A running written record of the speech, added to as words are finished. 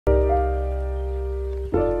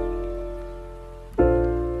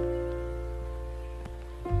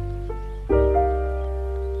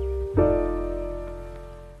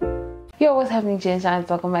what's happening, Giants?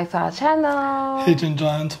 Welcome back to our channel. Hey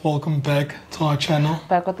Giants, welcome back to our channel.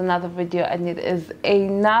 Back with another video, and it is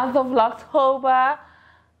another VLOGTOBER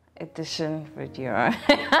edition video. I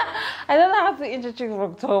don't know how to introduce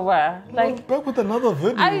VLOGTOBER. Like, back with another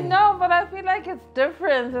video. I know, but I feel like it's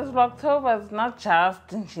different. This VLOGTOBER is not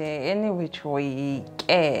just any which way.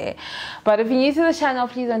 But if you're new to the channel,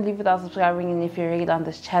 please don't leave without subscribing. And if you're regular on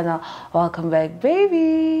this channel, welcome back,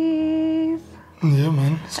 babies. Yeah,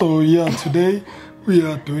 man. So yeah, today we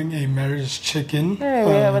are doing a marriage check-in. Hey,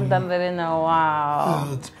 we haven't done that in a while.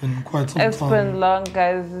 Yeah, it's been quite some time. It's been long,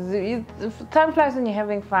 guys. Time flies when you're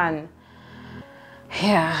having fun.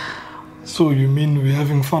 Yeah. So you mean we're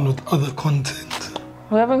having fun with other content?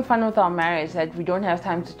 We're having fun with our marriage, that we don't have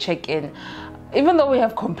time to check in. Even though we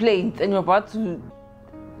have complaints and we're about to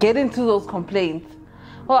get into those complaints.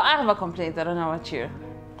 Well, I have a complaint. I don't know about you.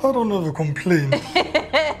 I don't have a complaint.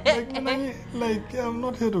 I'm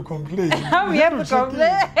not here to complain. I'm here to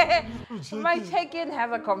complain. My check-in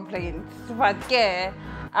has a complaint. But yeah,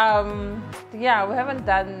 we haven't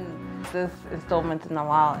done this installment in a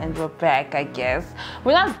while, and we're back, I guess.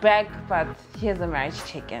 We're not back, but here's the marriage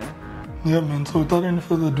check-in. Yeah, man. So without any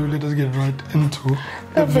further ado, let us get right into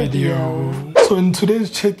the video. So in today's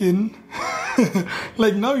check-in,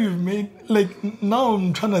 now you've made, now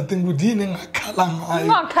I'm trying to think, what you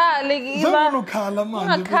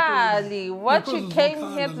came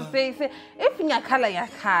here to say, if nyakhala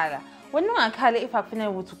yakhala, when you nyakhala, if I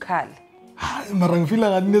feel to call. I've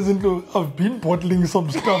been bottling some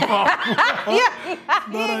stuff up. I've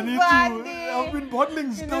been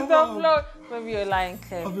bottling stuff up. Maybe you're lying,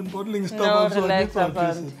 Claire. I've been bottling stuff up, so I need to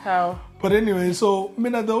address it. But anyway, so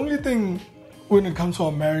the only thing when it comes to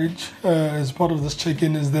our marriage, as part of this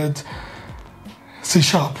check-in, is that C#.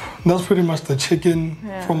 That's pretty much the check-in.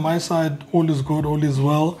 Yeah. From my side, all is good, all is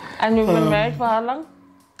well. And you've been married for how long?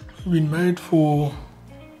 We've been married for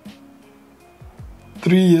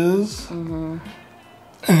 3 years. Mm-hmm.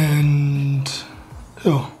 And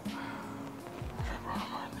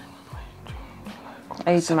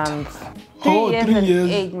 8 months. 3 years and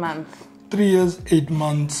 8 months. 3 years, 8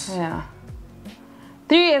 months. Yeah.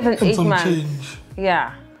 3 years and 8 months. Change.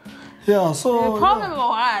 Yeah. Yeah, so... The problem is,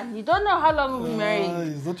 you don't know how long we've been married.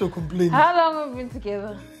 Is that your complaint? How long have we been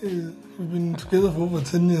together? We've been together for over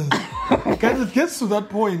 10 years. Guys, it gets to that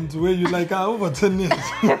point where you're like, over 10 years.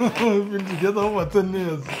 We've been together over 10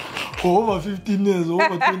 years. Or over 15 years, or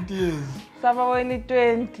over 20 years. Saba only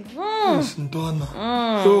 20. Oh,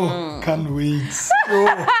 can't wait.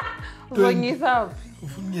 Uzongisa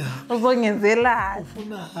uzongenzelani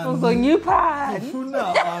uzongiphani.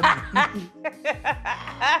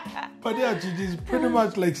 But yeah, it's pretty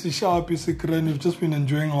much like C#, and we've just been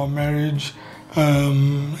enjoying our marriage,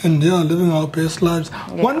 and yeah, living our best lives.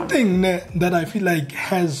 Yeah. One thing that I feel like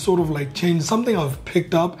has sort of changed, something I've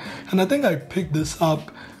picked up, and I think I picked this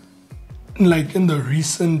up in the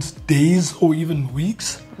recent days or even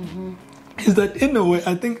weeks, is that in a way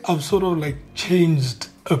I think I've sort of changed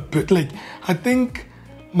a bit. I think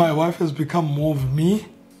my wife has become more of me,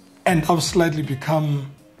 and I've slightly become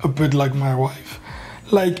a bit like my wife.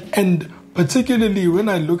 And particularly when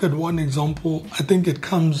I look at one example, I think it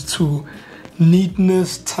comes to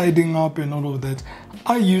neatness, tidying up and all of that.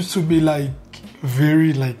 I used to be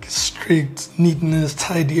very strict, neatness,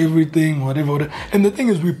 tidy everything, whatever. And the thing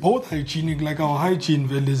is, we're both hygienic, our hygiene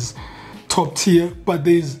level is top tier, but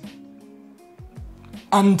there's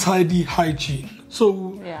untidy hygiene.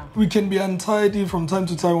 So yeah, we can be untidy from time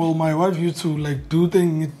to time. Well, my wife used to do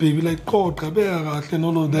things, baby, and all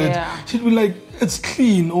of that. Yeah. She'd be like, it's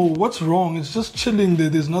clean, or what's wrong? It's just chilling there.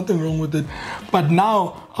 There's nothing wrong with it. But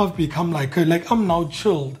now I've become like her. I'm now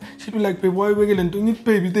chilled. She'd be like, babe, why are we doing it,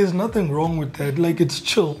 baby? There's nothing wrong with that. It's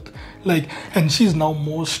chilled. And she's now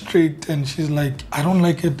more strict, and she's like, I don't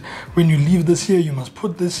like it when you leave this here, you must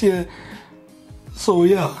put this here. So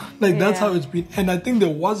yeah, that's how it's been. And I think there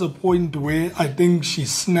was a point where I think she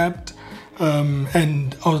snapped,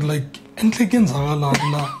 and I was like,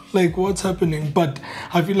 what's happening? But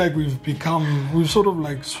I feel like we've sort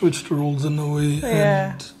of switched roles in a way.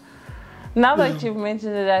 Yeah. Now that you've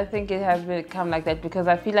mentioned it, I think it has become like that, because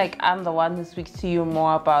I feel like I'm the one who speaks to you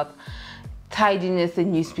more about tidiness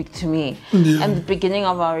than you speak to me. Yeah. And the beginning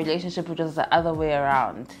of our relationship, it was the other way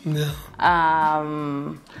around. Yeah.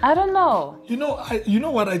 I don't know. You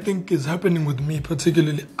know what I think is happening with me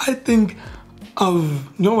particularly? I think how many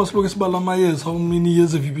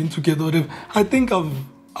years have you been together, whatever. I think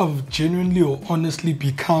I've genuinely or honestly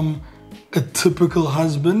become a typical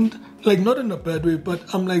husband. Not in a bad way, but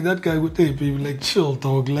I'm like that guy with, hey baby, chill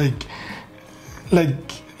dog,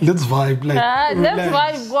 let's vibe, like let's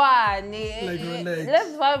vibe one. Like relax.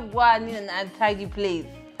 Let's vibe one in an untidy place.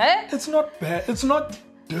 Eh? It's not bad. It's not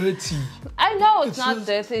dirty. I know it's not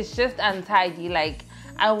dirty. It's just untidy. Like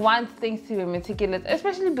I want things to be meticulous,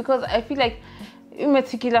 especially because I feel like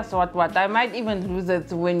meticulous. What? I might even lose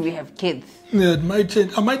it when we have kids. Yeah, it might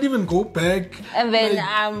change. I might even go back. And then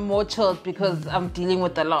I'm more chilled because I'm dealing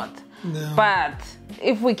with a lot. Yeah. But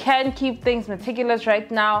if we can keep things meticulous right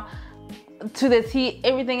now, to the T,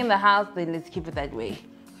 everything in the house, then let's keep it that way.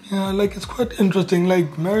 Yeah, like it's quite interesting.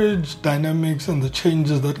 Like marriage dynamics and the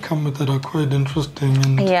changes that come with it are quite interesting.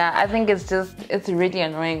 And yeah, I think it's really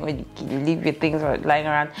annoying when you leave your things lying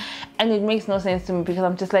around, and it makes no sense to me because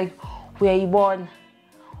I'm just like, where are you born?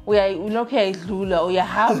 Where you look at Lula, or you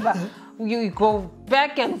have. You go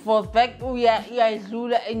back and forth,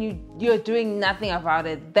 Lula, and you're doing nothing about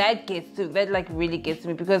it. That really gets to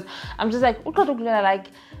me because I'm just like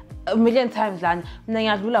a million times once,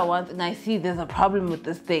 and I see there's a problem with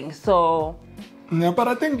this thing. So yeah, but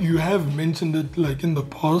I think you have mentioned it like in the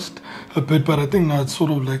past a bit, but I think now it's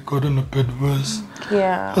sort of like gotten a bit worse.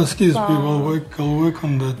 Yeah. Excuse me, I'll work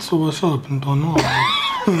on that. So what's up and don't know.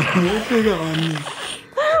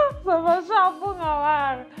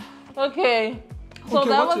 Okay. So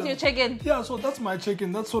that was your check-in? Yeah, so that's my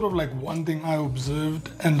check-in. That's sort of like one thing I observed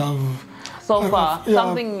and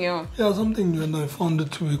something new. Yeah, something new, and I found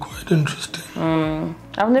it to be quite interesting.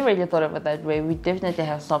 I've never really thought of it that way. We definitely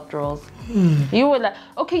have soft rules. You were like,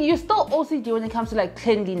 okay, you're still OCD when it comes to like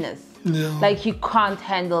cleanliness. Yeah. Like you can't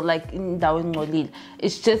handle like in Dawin.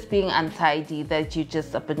 It's just being untidy that you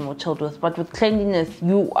just a bit more chilled with. But with cleanliness,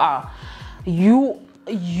 you are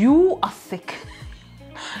sick.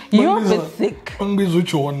 You're a bit sick.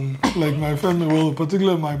 Like my family, well,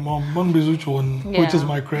 particularly my mom, which is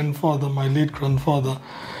my grandfather, my late grandfather.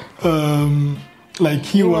 Like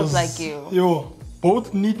he was like you.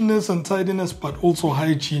 Both neatness and tidiness, but also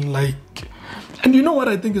hygiene. Like, and you know what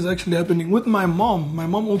I think is actually happening with my mom? My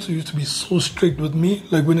mom also used to be so strict with me,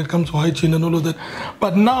 like when it comes to hygiene and all of that.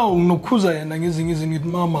 But now, no kuza and isn't it,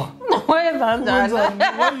 mama? Why are you doing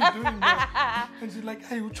that? And she's like,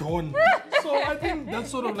 hey, John. So I think that's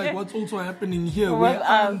sort of like what's also happening here. Where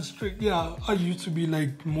I'm strict. Yeah, I used to be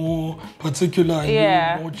like more particular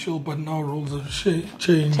and more chill, but now roles have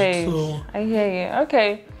changed. So I hear you.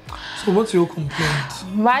 Okay. So what's your complaint?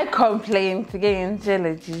 My complaint again,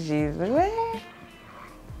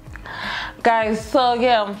 guys. So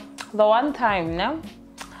yeah, the one time now.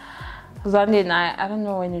 Mzwandile and I don't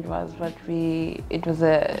know when it was, but it was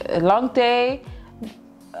a long day.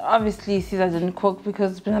 Obviously, Siza didn't cook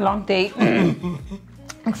because it's been a long day.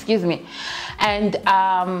 Excuse me. And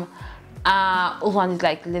Mzwandile's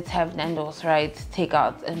like, let's have Nando's, right? Take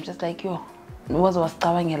out. And I'm just like, yo, was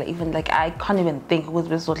even like I can't even think it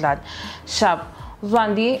was so glad. Sharp.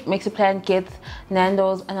 Mzwandile makes a plan, gets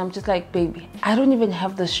Nando's, and I'm just like, baby, I don't even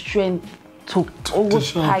have the strength to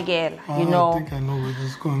pagel, you know. I think I know where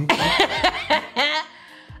this is going.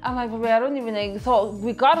 I'm like, baby, I don't even. So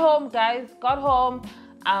we got home, guys.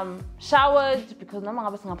 Showered because no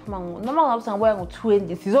one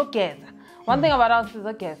thing about us is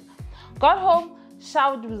okay. Got home,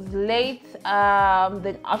 showered, was late.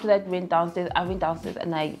 Then after that, we went downstairs. I went downstairs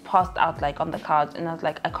and I passed out like on the couch, and I was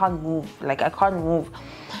like, I can't move.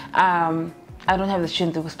 I don't have the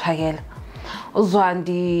strength to pagel.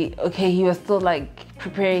 Mzwandile, okay, he was still like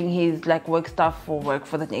preparing his like work stuff for work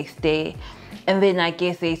for the next day, and then I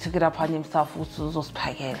guess he took it upon himself to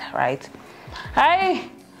pagel, right? Hi,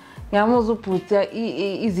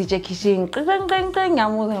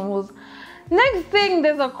 next thing,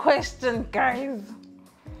 there's a question, guys.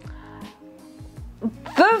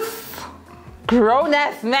 This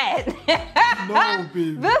grown-ass man, no,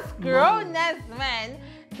 baby. This grown-ass man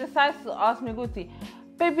decides to ask me, baby,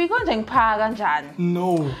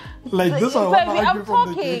 no, like this. Baby, I'm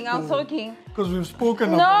talking. Because we've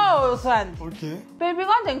spoken about. No, son. Okay. Baby,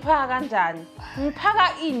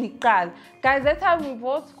 guys, that time we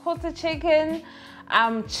bought quarter chicken,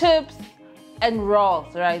 chips, and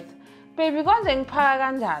rolls, right? Baby, you know,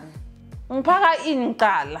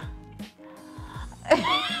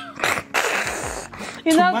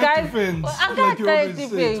 guys, I'm gonna crazy,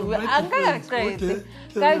 baby. I'm gonna crazy.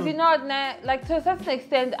 Guys, you know what, like to a certain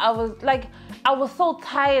extent, I was so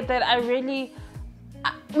tired that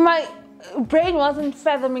my brain wasn't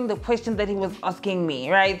fathoming the question that he was asking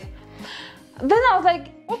me, right? Then I was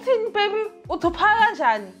like, what's in, baby?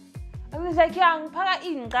 And he's like, yeah,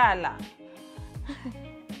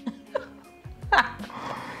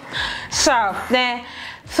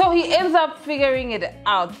 so he ends up figuring it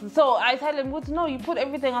out. So I tell him, no, you put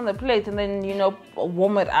everything on the plate and then,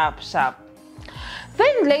 warm it up, sharp.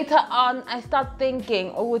 Then later on, I start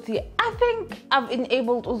thinking, I think I've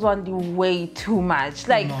enabled Mzwandile way too much.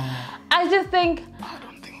 Like, No. I just think, I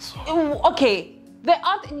don't think so. okay, there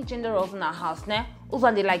aren't any gender roles in our house, ne?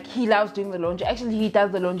 Mzwandile, like, he loves doing the laundry. Actually, he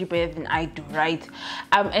does the laundry better than I do, right?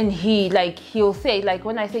 And he'll say, like,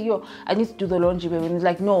 when I say, yo, I need to do the laundry, baby, and he's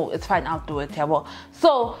like, no, it's fine, I'll do it, yeah.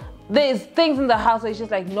 So there's things in the house where he's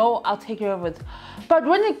just like, no, I'll take care of it. But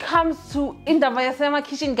when it comes to in the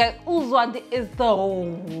kitchen, guys, Mzwandile is the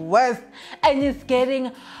worst, and it's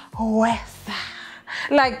getting worse.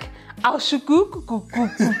 Like, I'll shuku.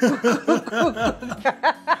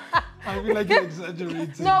 I feel like you're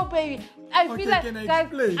exaggerating. No, baby. I feel like, guys,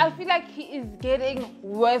 explain? I feel like he is getting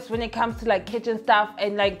worse when it comes to like kitchen stuff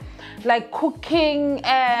and like cooking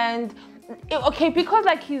and because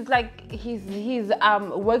like his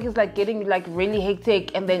work is like getting like really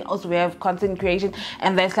hectic, and then also we have content creation,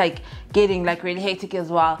 and that's like getting like really hectic as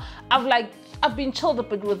well. I've been chilled a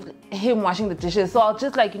bit with him washing the dishes, so I'll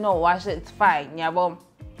just like, wash it, it's fine, yeah. Well,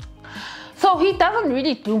 so he doesn't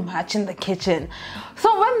really do much in the kitchen.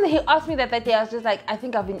 So when he asked me that day, I was just like, I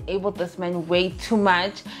think I've enabled this man way too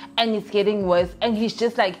much, and it's getting worse. And he's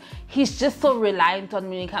just so reliant on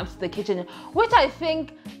me when it comes to the kitchen, which I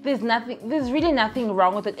think there's really nothing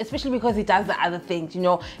wrong with it, especially because he does the other things,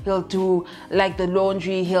 he'll do like the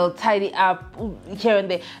laundry, he'll tidy up here and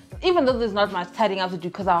there, even though there's not much tidying up to do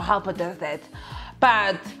because our helper does that.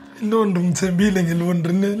 But like, you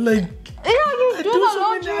do the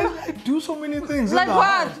laundry. I do so many things. Like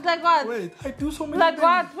what? House. Like what? Wait, I do so many like things.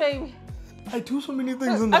 Like what, baby? I do so many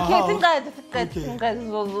things in the house. Okay.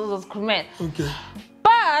 Okay.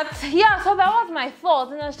 But yeah, so that was my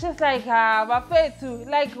thought, and I was just like,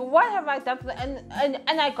 like, what have I done?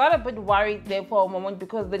 And I got a bit worried there for a moment,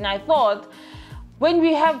 because then I thought, when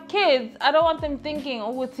we have kids, I don't want them thinking,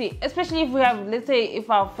 especially if we have, let's say,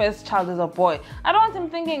 if our first child is a boy, I don't want them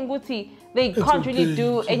thinking, they can't really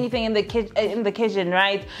do anything in the kitchen,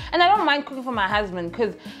 right? And I don't mind cooking for my husband,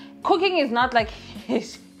 because cooking is not like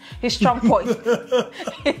his strong point.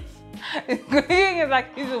 Cooking is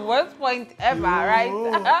like his worst point ever, right?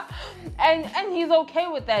 and he's okay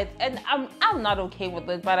with that, and I'm not okay with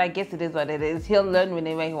it, but I guess it is what it is. He'll learn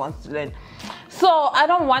whenever he wants to learn. So I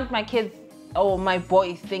don't want my kids or my boy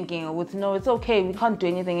is thinking, no, it's okay, we can't do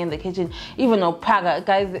anything in the kitchen, even paga.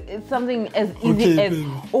 Guys, it's something as easy as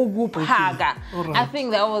paga. Right. I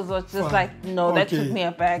think that was what just like, no, that took me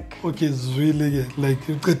aback. Okay, it's really like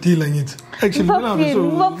it. Actually,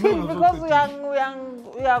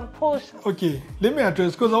 we are pushed. Okay, let me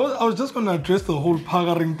address, because I was just going to address the whole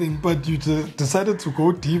pagaring thing, but you decided to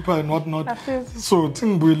go deeper and whatnot. So,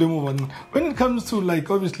 when it comes to,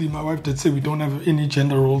 like, obviously my wife did say we don't have any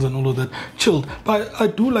gender roles and all of that, chilled. But I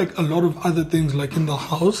do like a lot of other things, like in the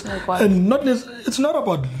house. Like, and it's not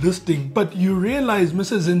about listing, but you realize,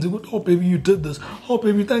 Mrs. Zenzigut, oh baby, you did this. Oh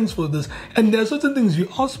baby, thanks for this. And there are certain things you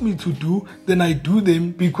ask me to do, then I do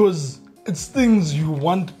them because it's things you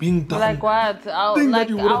want being done. Like what?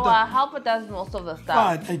 Our helper does most of the stuff.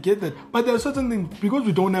 Right, I get that. But there are certain things, because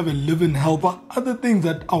we don't have a live-in helper, other things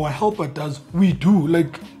that our helper does, we do.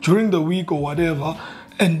 Like during the week or whatever,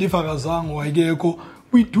 and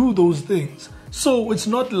we do those things. So it's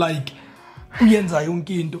not like I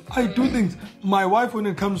do things. My wife, when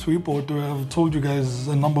it comes to report, I've told you guys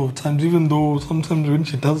a number of times, even though sometimes when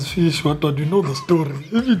she does fish, you know the story.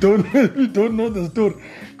 If you don't know the story,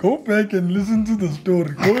 go back and listen to the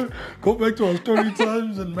story. Go back to our story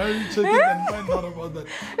times and marriage checking and find out about that.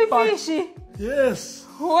 Fishy? Yes.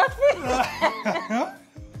 What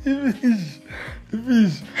fish?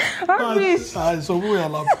 Fish. Fish. So we are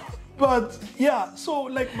love. But yeah, so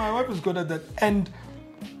like my wife is good at that, and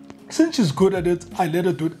since she's good at it, I let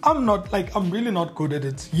her do it. I'm really not good at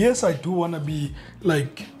it. Yes, I do want to be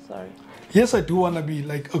like... Yes, I do want to be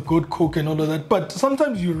like a good cook and all of that. But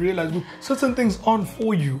sometimes you realize certain things aren't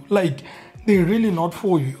for you. Like, they're really not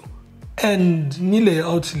for you. And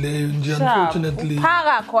unfortunately...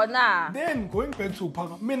 Then, going back to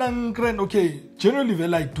Paga, okay, generally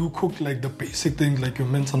I do cook like the basic things, like you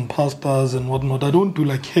mentioned pastas and whatnot. I don't do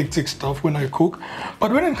like hectic stuff when I cook.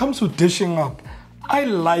 But when it comes to dishing up, I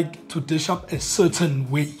like to dish up a certain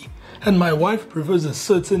way. And my wife prefers a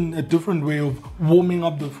different way of warming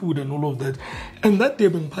up the food and all of that. And that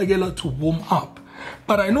they've been pagela to warm up.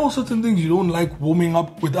 But I know certain things you don't like warming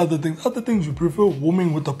up with other things. Other things you prefer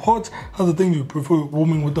warming with the pot. Other things you prefer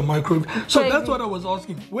warming with the microwave. So that's what I was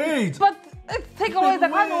asking. Wait. But It's takeaways. I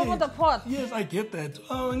can't warm up the pot. Yes, I get that.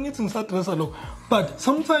 But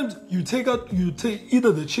sometimes you take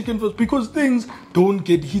either the chicken first because things don't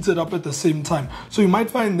get heated up at the same time. So you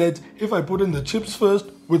might find that if I put in the chips first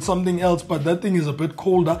with something else, but that thing is a bit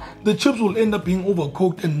colder, the chips will end up being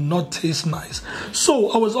overcooked and not taste nice.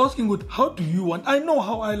 So I was asking, how do you want? I know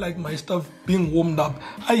how I like my stuff being warmed up.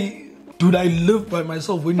 Dude, I live by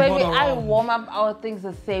myself when you're not around. I warm up our things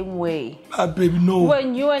the same way. Baby, no.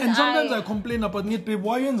 When you and sometimes I complain about it, babe.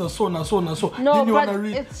 Why you so? No, then you but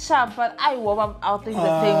it's sharp. But I warm up our things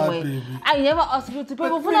the same way. Baby. I never ask you to people.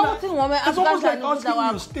 It's almost like asking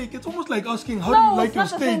your steak. It's almost like asking how do you like your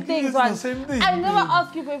steak. It's the same thing. I never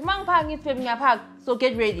ask you, babe. So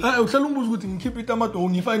get ready. You ask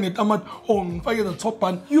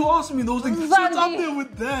me those things. So it's up there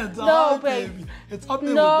with that. No, baby. It's up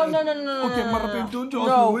there with that. No. Okay, Mara, don't you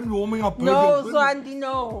ask me when we're warming up? No, Mzwandile,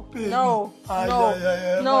 no.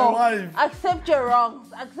 My wife. Accept your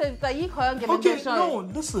wrongs. Accept that you can't get okay, no,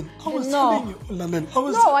 listen. I was telling you.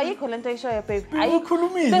 Are you calling babe?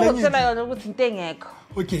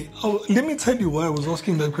 Okay, let me tell you why I was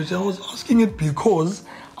asking that question. I was asking it because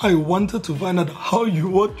I wanted to find out how you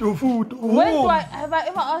want your food. Have I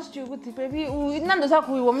ever asked you, baby?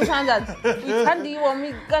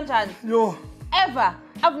 Ever?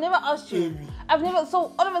 I've never asked you. Baby. I've never.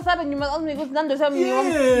 So all of a sudden you must ask me because Nando tell me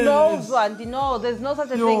yes. No, Mzwandile, no. There's no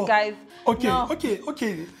such a thing, guys. Okay, no.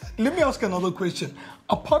 okay. Let me ask another question.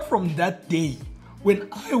 Apart from that day, when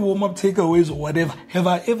I warm up takeaways or whatever, have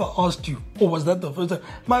I ever asked you, or was that the first time?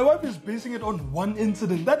 My wife is basing it on one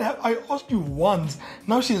incident. I asked you once.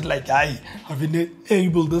 Now she's like, I've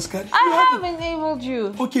enabled this guy. I have enabled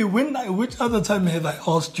you. Okay, which other time have I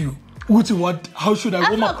asked you? What? How should I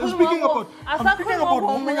warm up? I'm speaking about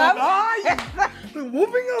warming up.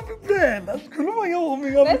 Warming up again. That's good.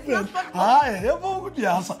 Warming up again.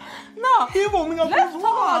 No.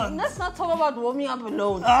 Let's not talk about warming up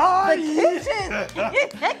alone. The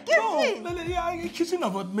kitchen. Kitchen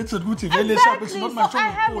I've admitted exactly. It's not my so I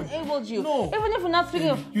have enabled you. No. Even if we're not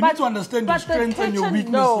speaking you need to understand your strengths and your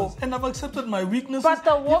weaknesses. No. And I've accepted my weaknesses. But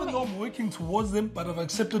even though I'm working towards them, but I've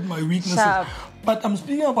accepted my weaknesses. But I'm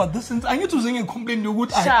speaking about this. I need to sing and complain. You're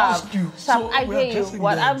good. I asked you. So I hear you.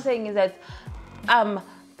 What I'm saying is that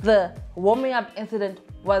the warming up incident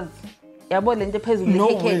was no ways.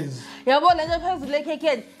 That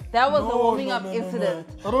was the warming up incident.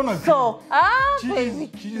 I don't agree. So, baby.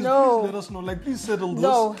 No. Please let us know. Like, please settle this.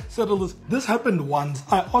 No. Settle this. This happened once.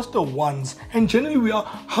 I asked her once. And generally we are,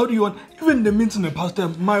 how do you want, even the mince in the pasta,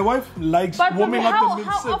 my wife likes warming up the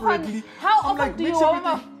mince separately. How often do you warm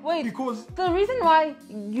up? Wait, because the reason why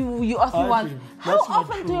you asked me once, how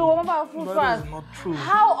often do you warm up our food first? That is not true.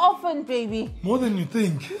 How often, baby? More than you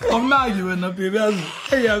think. I'm not arguing, baby. How often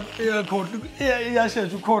do you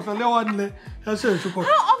warm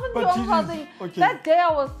up? That day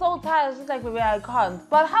I was so tired, I was just like, baby, I can't.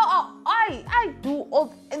 But how I do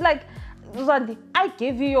all, like, Mzwandile, I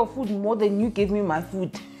gave you your food more than you gave me my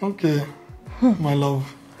food. Okay, my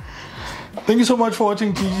love. Thank you so much for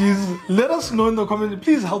watching, GGs. Let us know in the comments.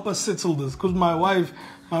 Please help us settle this, because my wife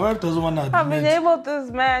doesn't want to admit. I've enabled this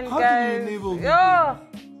man, How guys. do you enable me?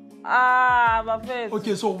 My face.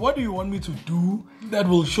 Okay, so what do you want me to do that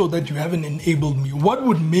will show that you haven't enabled me? What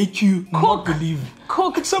would make you not believe?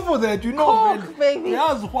 Cook. Except for that, you know. Cook, baby.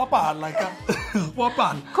 Cook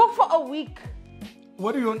for a week.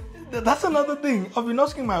 What do you want? That's another thing. I've been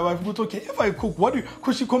asking my wife, but okay, if I cook, what do you,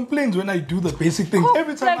 because she complains when I do the basic things.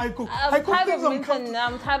 Every time I cook, I cook things I'm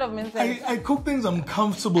tired of mincing. I cook things I'm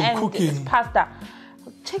comfortable cooking. It's pasta.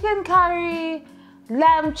 Chicken curry,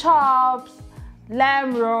 lamb chops,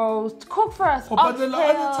 lamb roast. Cook for us. But the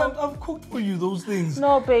other time I've cooked for you those things.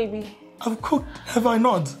 No, baby. I've cooked, have I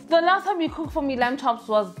not? The last time you cooked for me lamb chops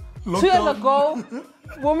was 2 years ago,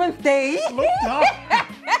 Women's Day.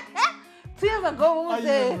 2 years ago, Women's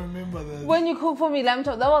Day. I remember that. When you cooked for me lamb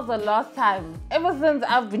chops, that was the last time. Ever since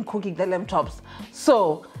I've been cooking the lamb chops.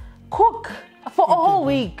 So, cook for a whole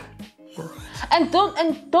week. Right. And don't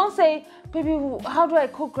say, baby, how do I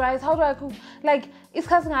cook rice? How do I cook? Like, it's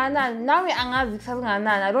now I don't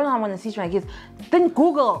know how I'm going to teach my kids. Then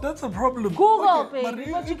Google. That's a problem. Google,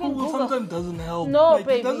 baby. But you can Google sometimes doesn't help. No,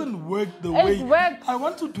 baby. It doesn't work the way. It works. I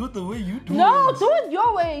want to do it the way you do it. No, do it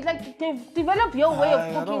your way. Like, develop your way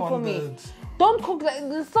of cooking for me. That. Don't cook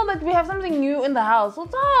so that we have something new in the house. So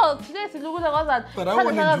today, but I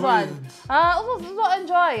want to enjoy it. Also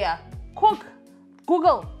enjoy, yeah. Cook.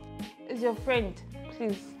 Google is your friend.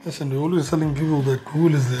 Please. Listen, they're always telling people that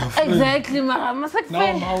Google is their friend. Exactly, man. Now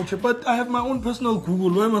I'm out. But I have my own personal Google.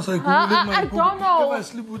 Why must I Google it? I don't know. If I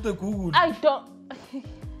sleep with the Google. I don't.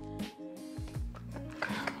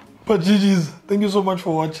 But GG's, thank you so much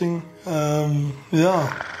for watching.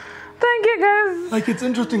 Yeah. Thank you, guys. Like, it's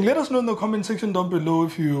interesting. Let us know in the comment section down below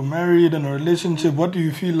if you're married in a relationship. What do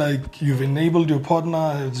you feel like you've enabled your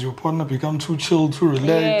partner? Has your partner become too chill, too relaxed?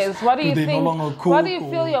 Yes. What do you they think? No longer cook, what do you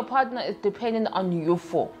feel your partner is dependent on you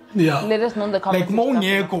for? Yeah. Let us know in the comment like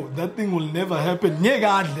section. that thing will never happen. If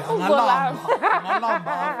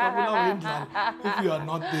you are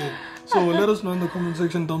not there. So let us know in the comment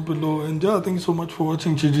section down below. And yeah, thank you so much for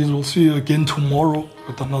watching, GG's. We'll see you again tomorrow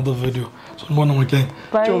with another video. So,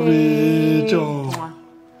 Bye.